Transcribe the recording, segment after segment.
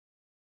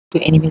to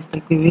Anyways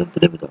Tech Review.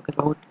 Today we talk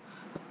about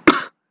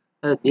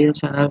data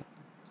channel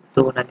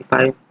to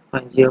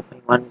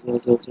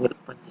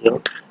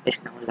 95.0.100.0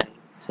 is now live.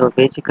 So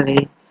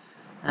basically,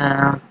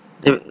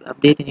 they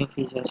update new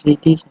features,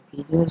 facilities and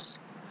features.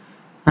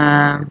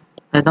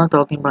 They're not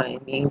talking about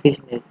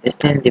increasing the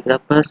exchange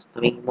developers, to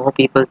bring more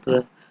people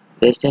to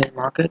the exchange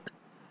market,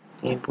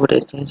 to improve the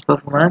exchange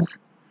performance,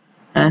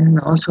 and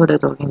also they're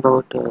talking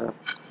about the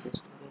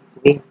student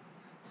win,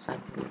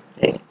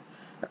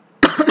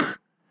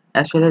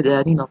 as well as they're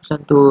adding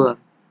option to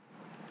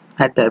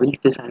had the ability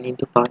to sign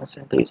into Power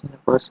Center using a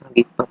personal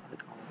GitHub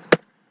account.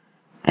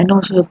 And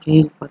also the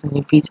three for the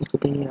new features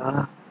today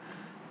are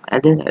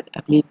added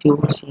ability to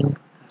sync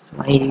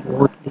customize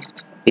remote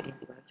list within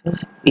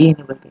devices. We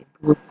enable the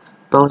improved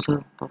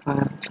browser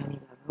profile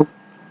signing dialog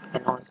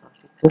and also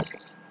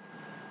fixes.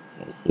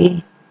 You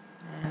see,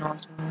 and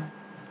also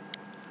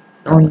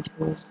no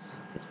issues.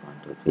 It's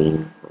 1, 2,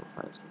 3, 4,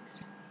 5,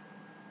 6.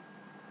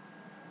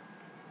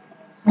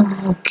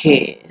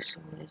 Okay, so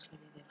let's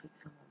really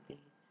fix some of these.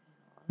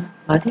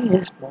 I think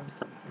there's more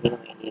something new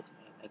ideas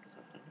by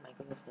Microsoft. I think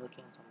Microsoft is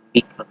working on some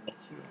big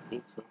massive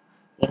updates, so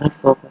they're not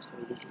focused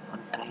on releasing on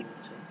time.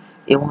 So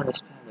they won't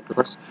expand it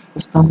because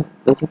it's not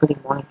basically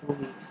more than 2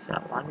 weeks,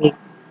 1 week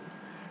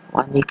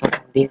and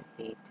some days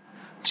late.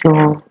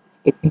 So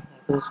it means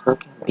Microsoft is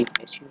working on big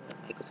massive and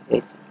Microsoft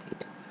hates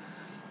update.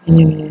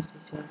 Anyways,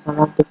 these are some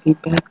of the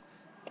feedbacks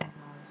and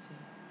also,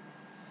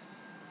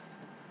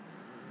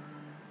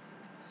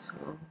 so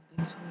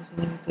thanks for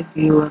listening to the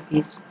viewer.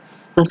 Please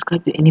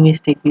subscribe to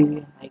Anyways Tech Review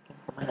and like and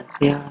comment and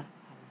share. And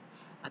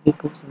I will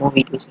post more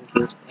videos in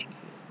future. Thank you.